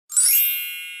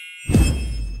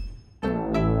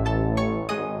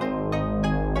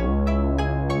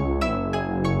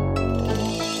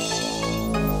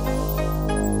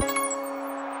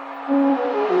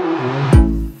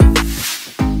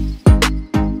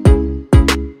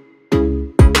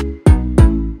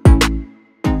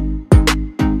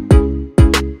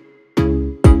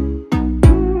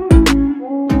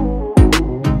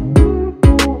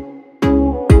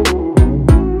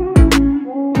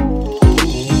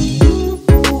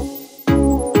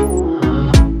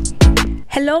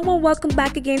Hello and welcome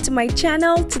back again to my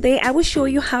channel. Today I will show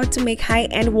you how to make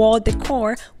high-end wall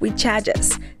decor with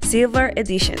charges, silver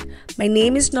edition. My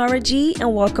name is Nora G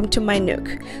and welcome to my nook.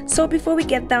 So before we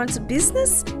get down to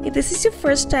business, if this is your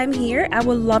first time here, I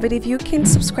would love it if you can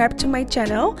subscribe to my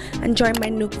channel and join my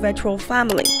nook virtual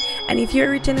family. And if you're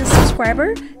a returning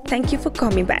subscriber, thank you for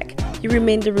coming back. You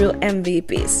remain the real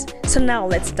MVPs. So now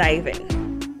let's dive in.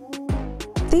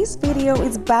 This video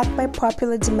is backed by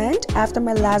popular demand after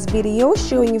my last video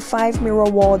showing you 5 mirror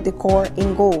wall decor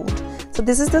in gold. So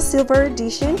this is the silver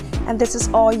edition and this is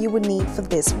all you would need for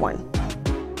this one.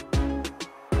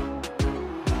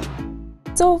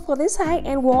 So for this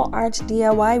high-end wall art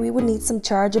DIY, we would need some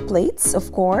charger plates, of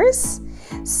course,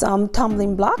 some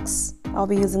tumbling blocks, I'll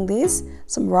be using these,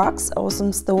 some rocks or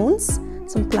some stones,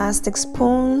 some plastic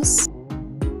spoons,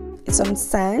 some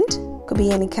sand, could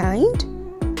be any kind,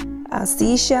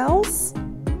 seashells,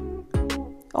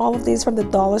 all of these from the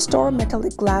dollar store,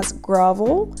 metallic glass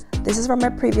gravel. This is from my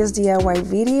previous DIY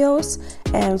videos,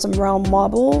 and some round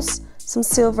marbles, some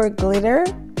silver glitter,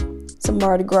 some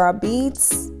Mardi Gras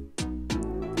beads,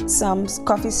 some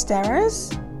coffee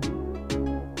stirrers,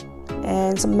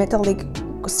 and some metallic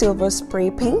silver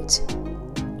spray paint,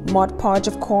 Mod Podge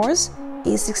of course,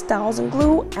 E6000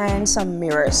 glue, and some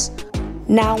mirrors.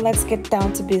 Now let's get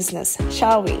down to business,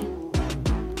 shall we?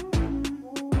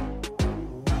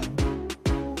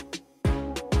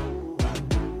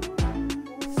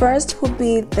 First would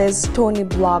be this stony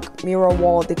block mirror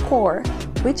wall decor,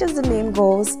 which as the name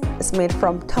goes is made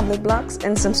from tumbling blocks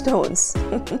and some stones.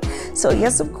 So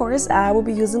yes, of course, I will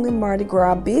be using the Mardi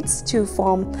Gras beads to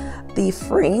form the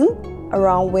frame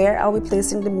around where I'll be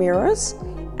placing the mirrors,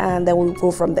 and then we'll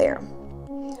go from there.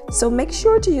 So make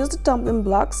sure to use the tumbling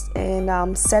blocks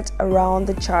and set around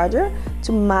the charger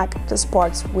to mark the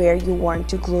spots where you want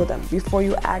to glue them before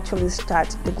you actually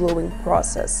start the gluing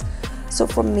process. So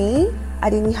for me, I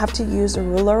didn't have to use a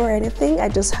ruler or anything. I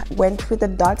just went with the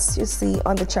dots you see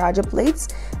on the charger plates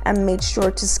and made sure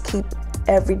to skip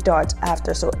every dot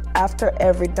after. So after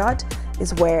every dot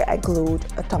is where I glued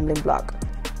a tumbling block.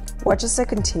 Watch as I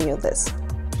continue this.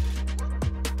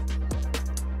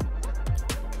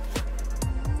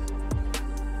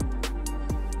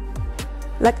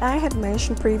 Like I had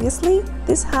mentioned previously,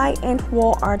 this high-end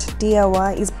wall art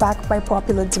DIY is backed by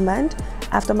popular demand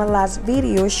after my last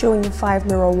video showing you 5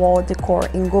 mirror wall decor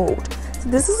in gold. So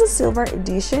this is a silver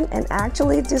edition, and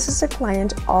actually this is a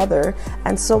client order,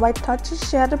 and so I thought to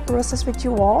share the process with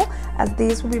you all, as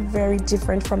these will be very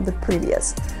different from the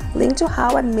previous. Link to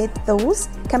how I made those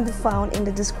can be found in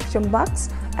the description box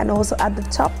and also at the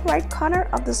top right corner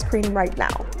of the screen right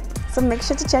now. So make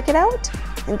sure to check it out,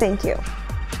 and thank you.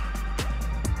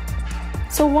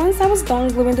 So once I was done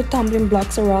gluing the tumbling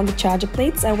blocks around the charger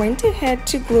plates, I went ahead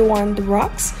to glue on the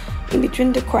rocks in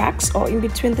between the cracks or in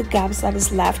between the gaps that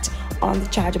is left on the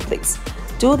charger plates.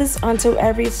 Do this until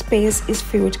every space is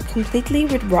filled completely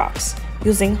with rocks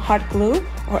using hot glue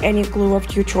or any glue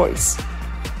of your choice.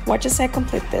 Watch as I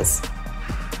complete this.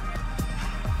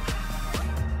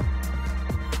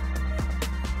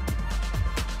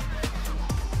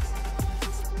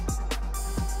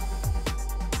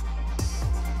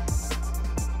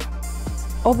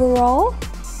 Overall,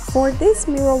 for this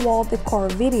mirror wall decor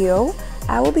video,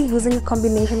 I will be using a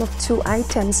combination of 2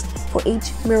 items for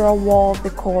each mirror wall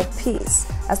decor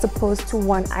piece, as opposed to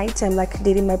 1 item like I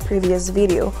did in my previous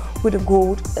video with a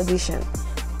gold edition.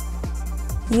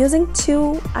 Using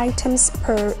 2 items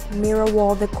per mirror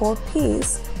wall decor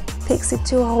piece takes it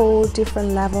to a whole different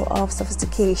level of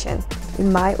sophistication,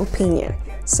 in my opinion.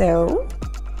 So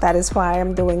that is why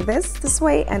I'm doing this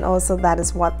way, and also that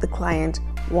is what the client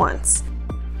wants.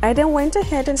 I then went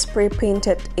ahead and spray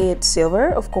painted it silver,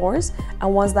 of course,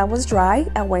 and once that was dry,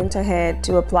 I went ahead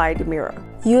to apply the mirror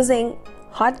using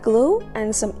hot glue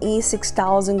and some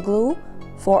E6000 glue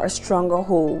for a stronger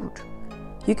hold.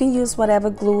 You can use whatever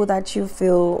glue that you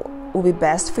feel will be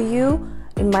best for you.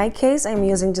 In my case, I'm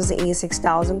using just the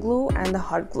E6000 glue and the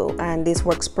hot glue, and this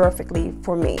works perfectly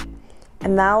for me.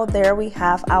 And now there we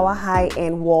have our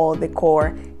high-end wall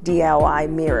decor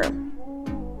DIY mirror.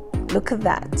 Look at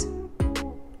that.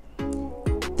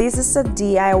 This is a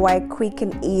DIY quick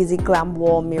and easy glam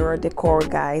wall mirror decor,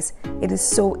 guys. It is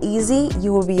so easy,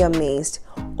 you will be amazed.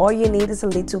 All you need is a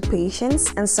little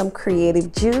patience and some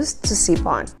creative juice to sip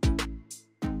on.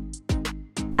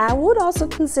 I would also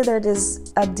consider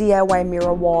this a DIY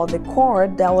mirror wall decor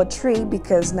Dollar Tree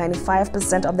because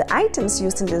 95% of the items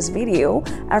used in this video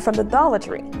are from the Dollar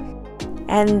Tree.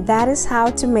 And that is how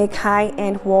to make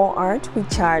high-end wall art with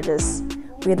charges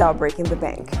without breaking the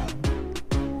bank.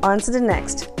 On to the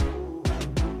next.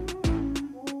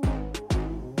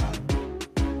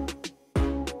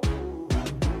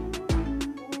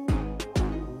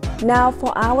 Now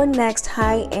for our next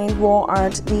high-end wall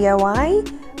art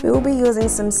DIY, we will be using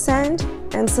some sand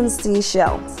and some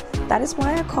seashells. That is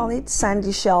why I call it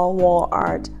sandy shell wall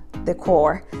art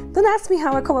decor. Don't ask me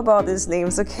how I come about these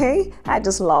names, okay? I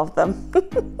just love them.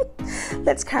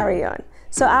 Let's carry on.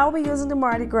 So I'll be using the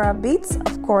Mardi Gras beads,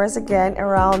 of course, again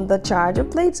around the charger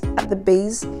plates at the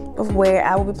base of where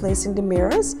I will be placing the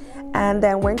mirrors, and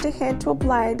then went ahead to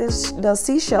apply the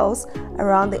seashells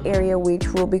around the area which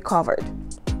will be covered.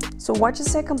 So watch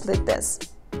as I complete this.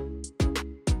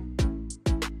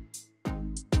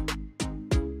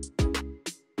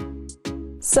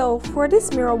 So for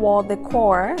this mirror wall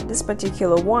decor, this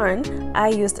particular one, I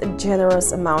used a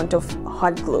generous amount of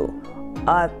hot glue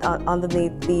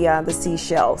underneath the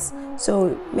seashells.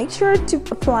 So make sure to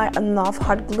apply enough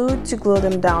hot glue to glue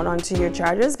them down onto your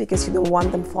chargers, because you don't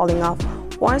want them falling off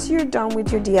once you're done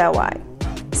with your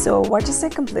DIY. So watch as I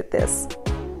complete this.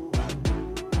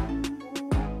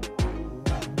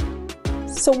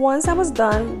 So once I was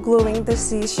done gluing the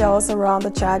seashells around the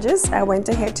chargers, I went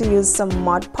ahead to use some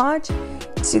Mod Podge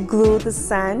to glue the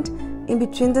sand in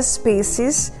between the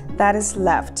spaces that is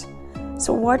left.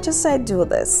 So watch as I do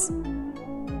this.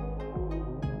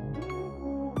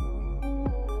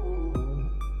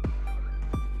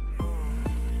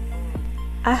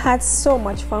 I had so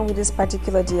much fun with this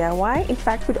particular DIY, in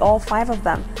fact with all 5 of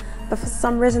them. But for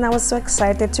some reason I was so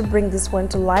excited to bring this one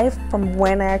to life from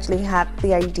when I actually had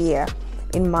the idea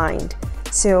in mind.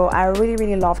 So I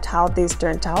really loved how this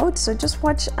turned out. So just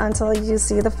watch until you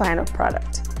see the final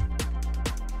product.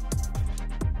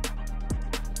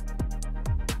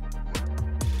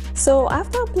 So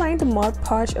after applying the Mod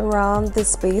Podge around the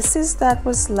spaces that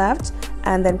was left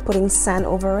and then putting sand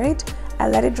over it, I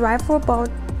let it dry for about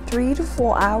 3 to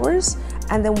 4 hours,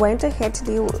 and then went ahead to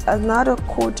do another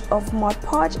coat of Mod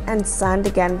Podge and sand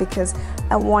again, because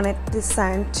I wanted the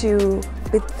sand to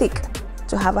be thick,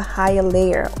 to have a higher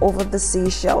layer over the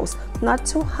seashells. Not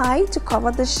too high to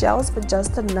cover the shells, but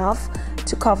just enough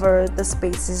to cover the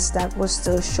spaces that were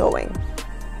still showing.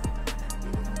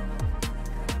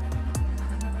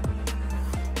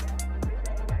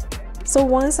 So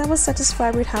once I was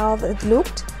satisfied with how it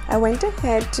looked, I went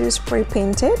ahead to spray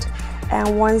paint it,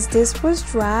 and once this was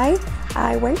dry,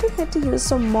 I went ahead to use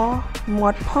some more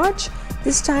Mod Podge,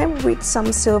 this time with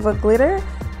some silver glitter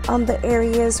on the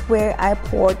areas where I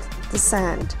poured the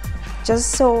sand,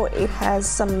 just so it has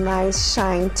some nice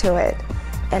shine to it.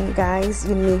 And guys,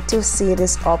 you need to see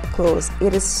this up close.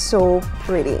 It is so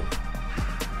pretty.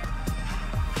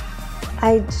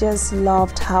 I just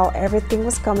loved how everything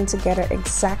was coming together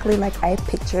exactly like I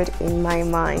pictured in my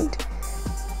mind.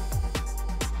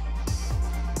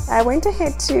 I went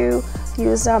ahead to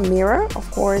use a mirror, of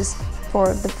course,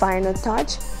 for the final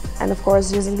touch, and of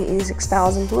course using the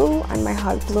 86000 glue and my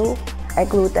hot glue, I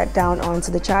glued that down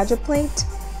onto the charger plate,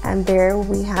 and there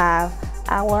we have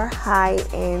our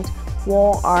high-end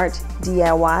wall art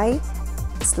DIY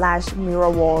 / mirror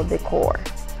wall decor.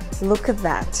 Look at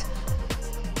that.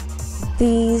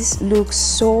 These look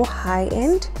so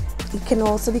high-end. It can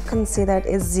also be considered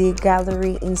a Z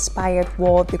Gallerie inspired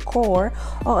wall decor,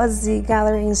 or a Z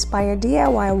Gallerie inspired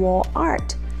DIY wall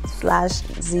art /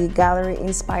 Z Gallerie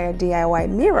inspired DIY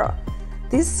mirror.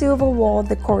 This silver wall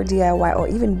decor DIY, or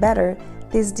even better,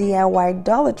 this DIY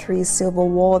Dollar Tree silver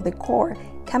wall decor,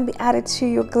 can be added to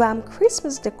your Glam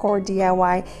Christmas decor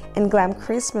DIY and Glam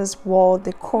Christmas wall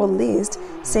decor list,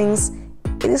 since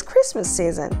it is Christmas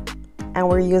season. And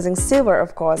we're using silver,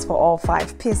 of course, for all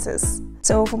 5 pieces.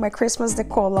 So for my Christmas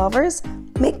decor lovers,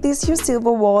 make this your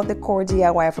silver wall decor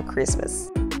DIY for Christmas.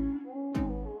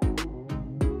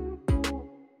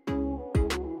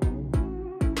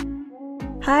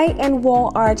 High-end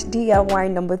wall art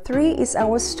DIY number 3 is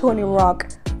our Stony Rock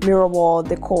mirror wall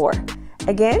decor.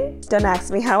 Again, don't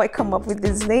ask me how I come up with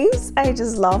these names. I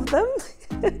just love them.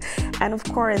 And of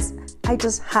course, I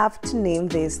just have to name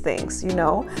these things, you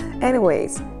know.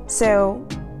 Anyways, so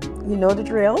you know the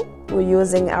drill. We're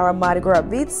using our Mardi Gras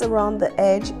beads around the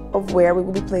edge of where we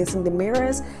will be placing the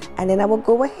mirrors, and then I will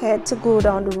go ahead to glue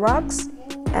down the rocks,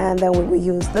 and then we will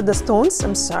use the stones.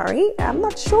 I'm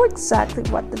not sure exactly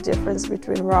what the difference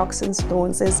between rocks and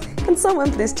stones is. Can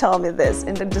someone please tell me this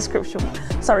in the description,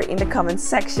 in the comment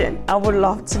section? I would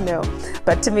love to know.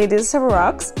 But to me, these are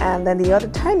rocks, and then the other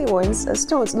tiny ones are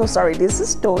stones. No, sorry, these are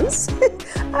stones.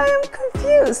 I am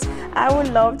confused. I would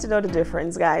love to know the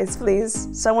difference, guys. Please,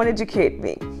 someone educate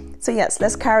me. So yes,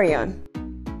 let's carry on.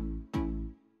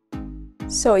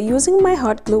 So using my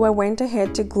hot glue, I went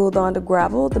ahead to glue down the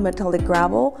gravel, the metallic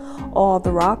gravel, or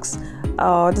the rocks,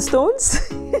 the stones,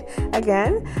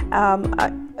 again,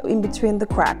 in between the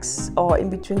cracks or in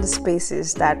between the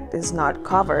spaces that is not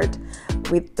covered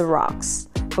with the rocks.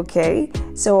 Okay,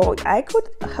 so I could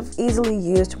have easily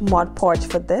used Mod Podge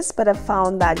for this, but I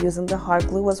found that using the hot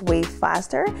glue was way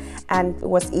faster and it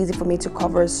was easy for me to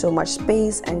cover so much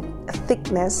space and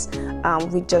thickness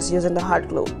with just using the hot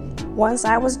glue. Once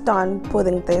I was done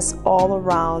putting this all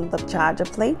around the charger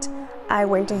plate, I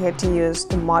went ahead to use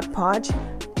the Mod Podge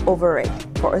over it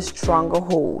for a stronger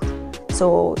hold.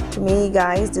 So to me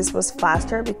guys, this was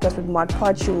faster because with Mod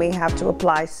Podge you may have to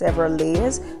apply several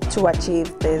layers to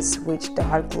achieve this, which the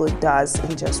hot glue does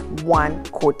in just one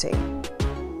coating.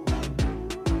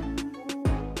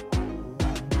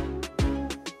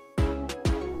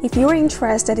 If you're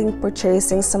interested in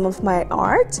purchasing some of my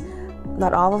art,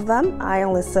 not all of them, I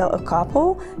only sell a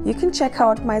couple, you can check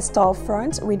out my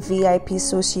storefront with VIP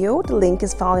Socio. The link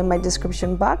is found in my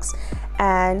description box,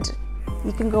 and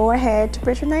you can go ahead to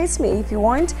patronize me if you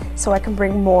want, so I can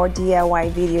bring more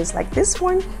DIY videos like this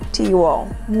one to you all.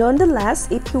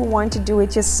 Nonetheless, if you want to do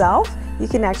it yourself, you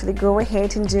can actually go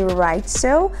ahead and do right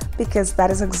so, because that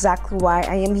is exactly why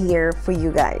I am here for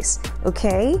you guys.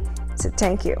 Okay, so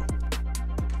thank you.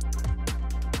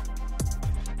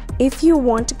 If you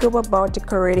want to go about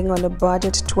decorating on a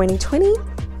budget 2020,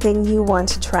 then you want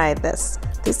to try this.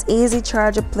 This easy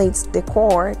charger plates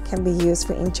decor can be used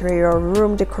for interior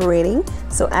room decorating,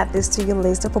 so add this to your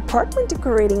list of apartment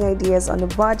decorating ideas on a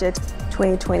budget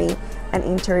 2020 and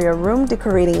interior room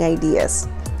decorating ideas.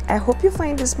 I hope you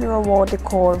find this mirror wall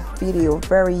decor video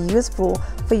very useful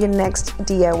for your next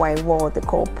DIY wall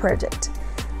decor project.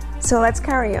 So let's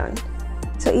carry on.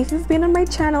 So if you've been on my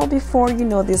channel before, you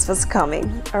know this was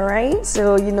coming, alright?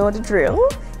 So you know the drill.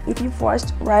 If you've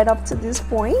watched right up to this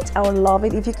point, I would love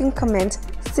it if you can comment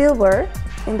silver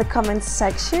in the comments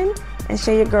section and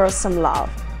show your girls some love.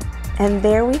 And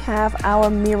there we have our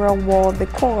mirror wall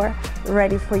decor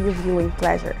ready for your viewing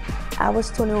pleasure. Our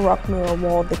Stony Rock mirror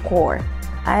wall decor.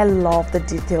 I love the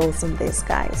details on this,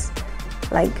 guys.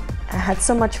 Like, I had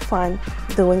so much fun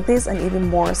doing this, and even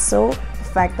more so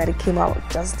the fact that it came out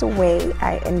just the way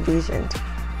I envisioned.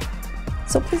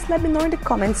 So please let me know in the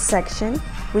comments section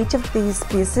which of these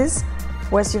pieces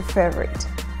was your favorite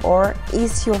or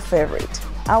is your favorite.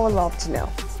 I would love to know.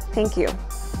 Thank you.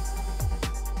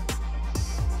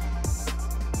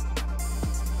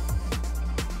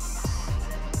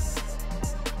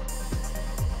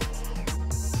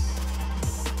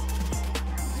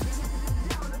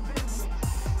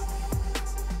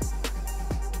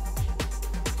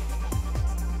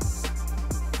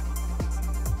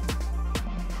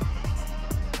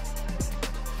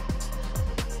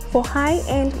 For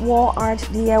high-end wall art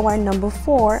DIY number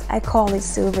 4, I call it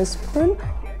Silver Spoon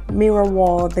Mirror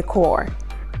Wall Decor.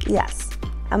 Yes,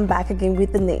 I'm back again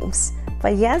with the names.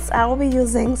 But yes, I will be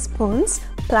using spoons,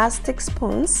 plastic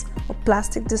spoons or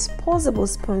plastic disposable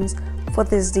spoons for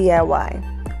this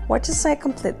DIY. Watch as I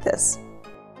complete this.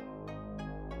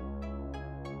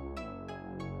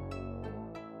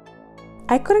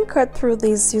 I couldn't cut through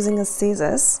these using a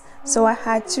scissors, so I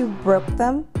had to break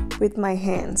them with my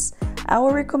hands. I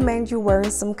would recommend you wearing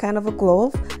some kind of a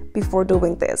glove before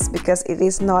doing this, because it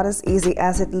is not as easy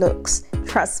as it looks.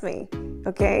 Trust me,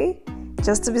 okay?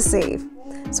 Just to be safe.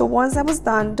 So once I was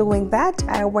done doing that,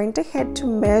 I went ahead to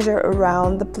measure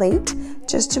around the plate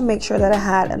just to make sure that I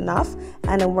had enough,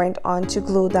 and I went on to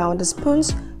glue down the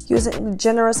spoons using a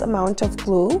generous amount of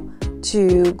glue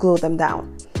to glue them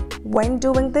down. When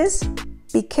doing this,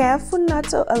 be careful not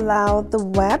to allow the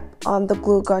web on the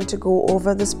glue gun to go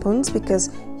over the spoons, because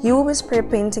you will be spray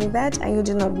painting that and you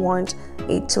do not want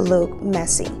it to look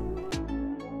messy.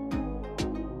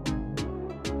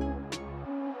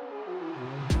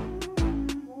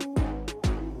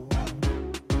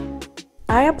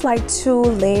 I applied 2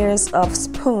 layers of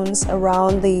spoons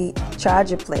around the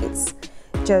charger plates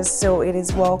just so it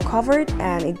is well covered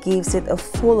and it gives it a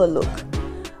fuller look.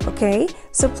 Okay,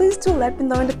 so please do let me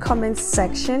know in the comments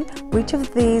section which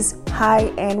of these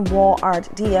high-end wall art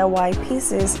DIY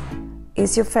pieces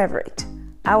is your favorite.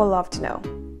 I would love to know.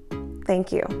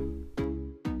 Thank you.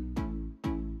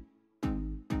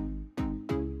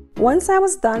 Once I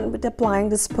was done with applying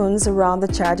the spoons around the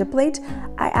charger plate,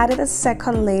 I added a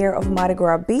second layer of Mardi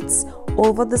Gras beads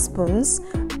over the spoons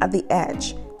at the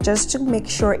edge, just to make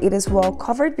sure it is well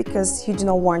covered, because you do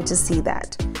not want to see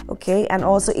that. Okay, and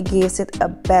also it gives it a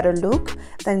better look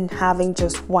than having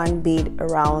just one bead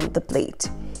around the plate.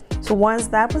 So once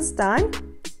that was done,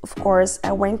 of course,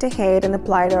 I went ahead and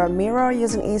applied our mirror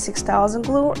using A6000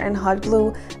 glue and hot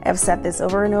glue. I've said this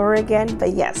over and over again,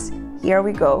 but yes, here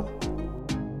we go.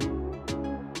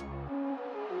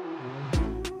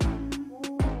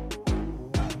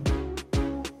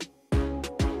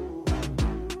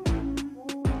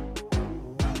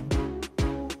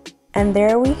 And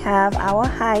there we have our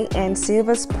high-end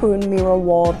silver spoon mirror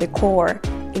wall decor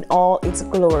in all its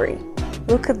glory.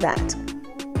 Look at that.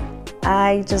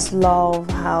 I just love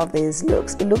how this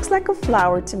looks. It looks like a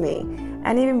flower to me.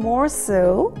 And even more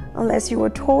so, unless you were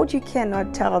told, you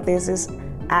cannot tell this is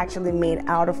actually made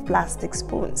out of plastic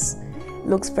spoons. It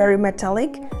looks very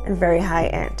metallic and very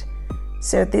high-end.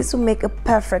 So this will make a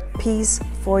perfect piece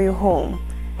for your home.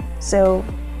 So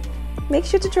make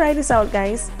sure to try this out,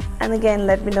 guys. And again,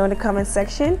 let me know in the comment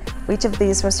section which of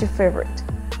these was your favorite.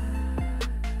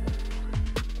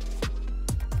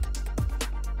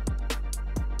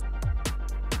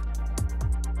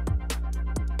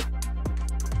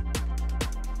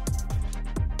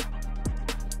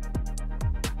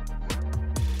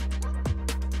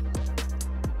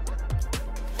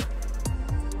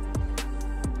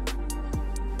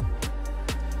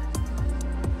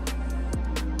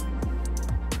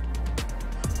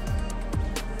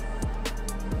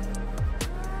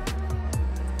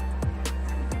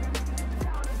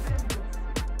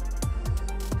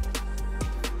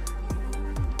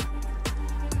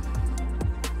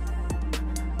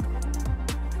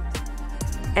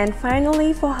 And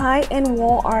finally, for high-end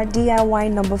wall art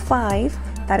DIY number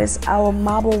 5, that is our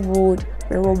marble wood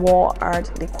mirror wall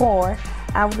art decor.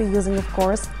 I will be using, of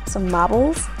course, some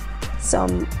marbles,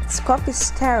 some coffee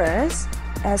stirrers,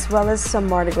 as well as some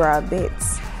Mardi Gras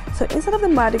beads. So instead of the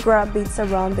Mardi Gras beads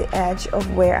around the edge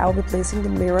of where I'll be placing the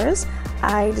mirrors,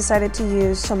 I decided to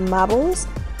use some marbles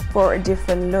for a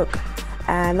different look.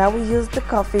 And I will use the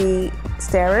coffee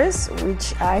stirrers,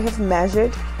 which I have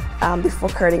measured before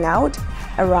cutting out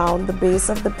around the base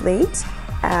of the plate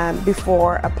and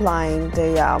before applying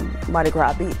the Mardi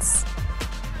Gras beads.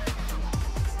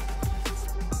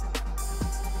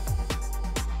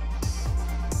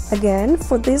 Again,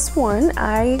 for this one,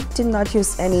 I did not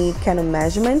use any kind of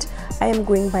measurement. I am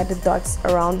going by the dots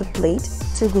around the plate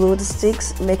to glue the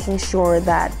sticks, making sure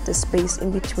that the space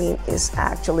in between is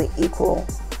actually equal.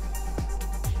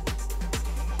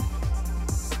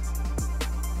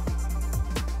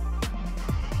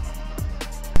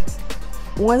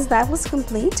 Once that was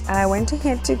complete, I went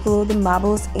ahead to glue the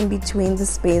marbles in between the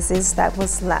spaces that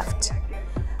was left.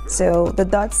 So the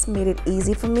dots made it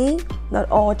easy for me. Not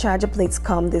all charger plates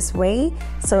come this way.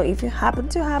 So if you happen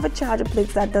to have a charger plate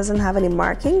that doesn't have any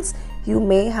markings, you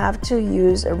may have to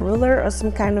use a ruler or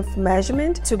some kind of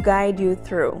measurement to guide you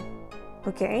through.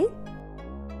 Okay?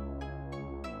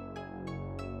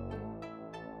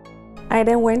 I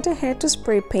then went ahead to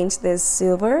spray paint this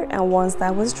silver, and once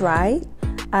that was dry,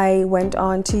 I went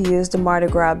on to use the Mardi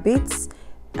Gras beads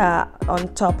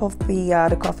on top of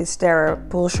the coffee stirrer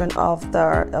portion of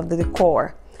the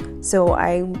decor. So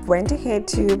I went ahead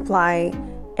to apply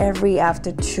every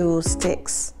after 2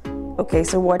 sticks. Okay,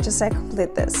 so watch as I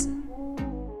complete this.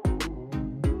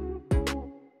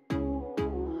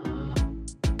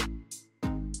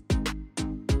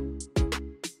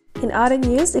 In other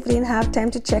news, if you didn't have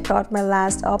time to check out my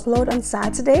last upload on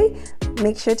Saturday,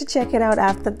 make sure to check it out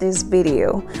after this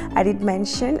video. I did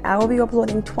mention I will be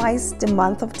uploading twice the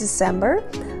month of December,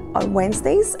 on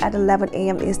Wednesdays at 11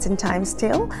 a.m. Eastern Time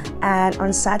still, and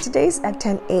on Saturdays at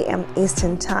 10 a.m.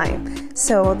 Eastern Time.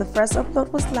 So the first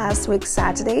upload was last week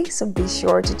Saturday, so be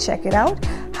sure to check it out,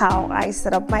 how I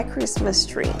set up my Christmas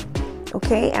tree.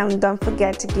 Okay, and don't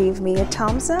forget to give me a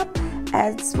thumbs up,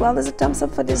 as well as a thumbs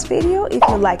up for this video if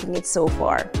you're liking it so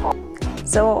far.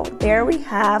 So there we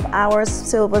have our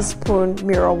silver spoon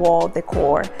mirror wall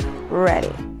decor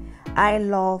ready. I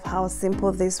love how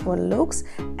simple this one looks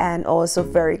and also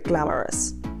very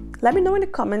glamorous. Let me know in the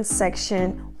comments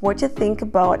section what you think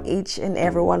about each and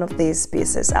every one of these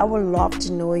pieces. I would love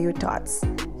to know your thoughts.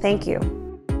 Thank you.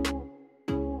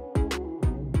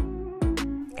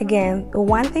 Again, the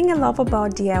one thing I love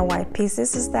about DIY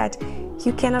pieces is that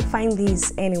you cannot find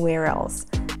these anywhere else.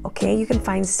 Okay, you can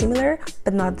find similar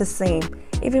but not the same.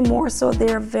 Even more so,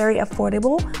 they're very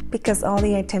affordable because all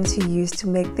the items you use to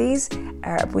make these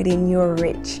are within your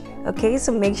reach. Okay,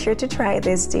 so make sure to try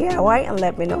this DIY and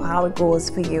let me know how it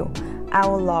goes for you. I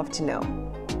would love to know.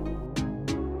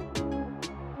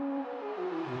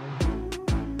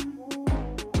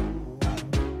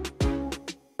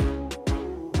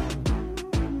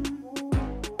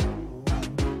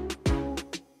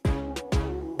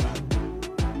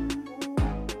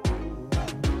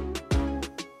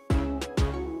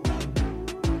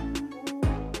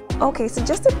 Okay, so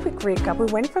just a quick recap. We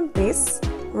went from this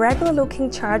regular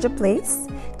looking charger plates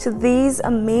to these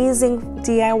amazing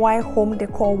DIY home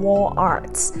decor wall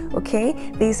arts.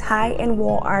 Okay, these high-end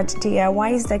wall art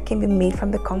DIYs that can be made from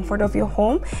the comfort of your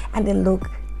home, and they look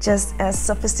just as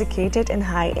sophisticated and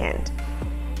high-end.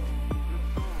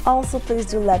 Also, please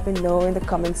do let me know in the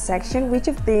comment section which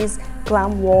of these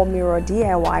glam wall mirror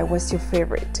DIY was your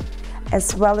favorite,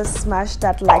 as well as smash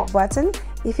that like button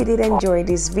if you did enjoy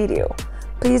this video.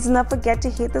 Please do not forget to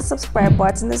hit the subscribe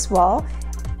button as well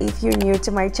if you're new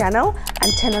to my channel,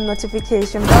 and turn on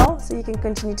notification bell so you can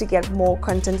continue to get more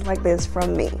content like this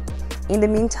from me. In the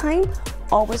meantime,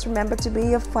 always remember to be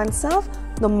your fun self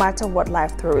no matter what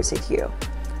life throws at you.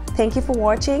 Thank you for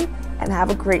watching and have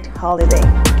a great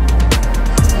holiday.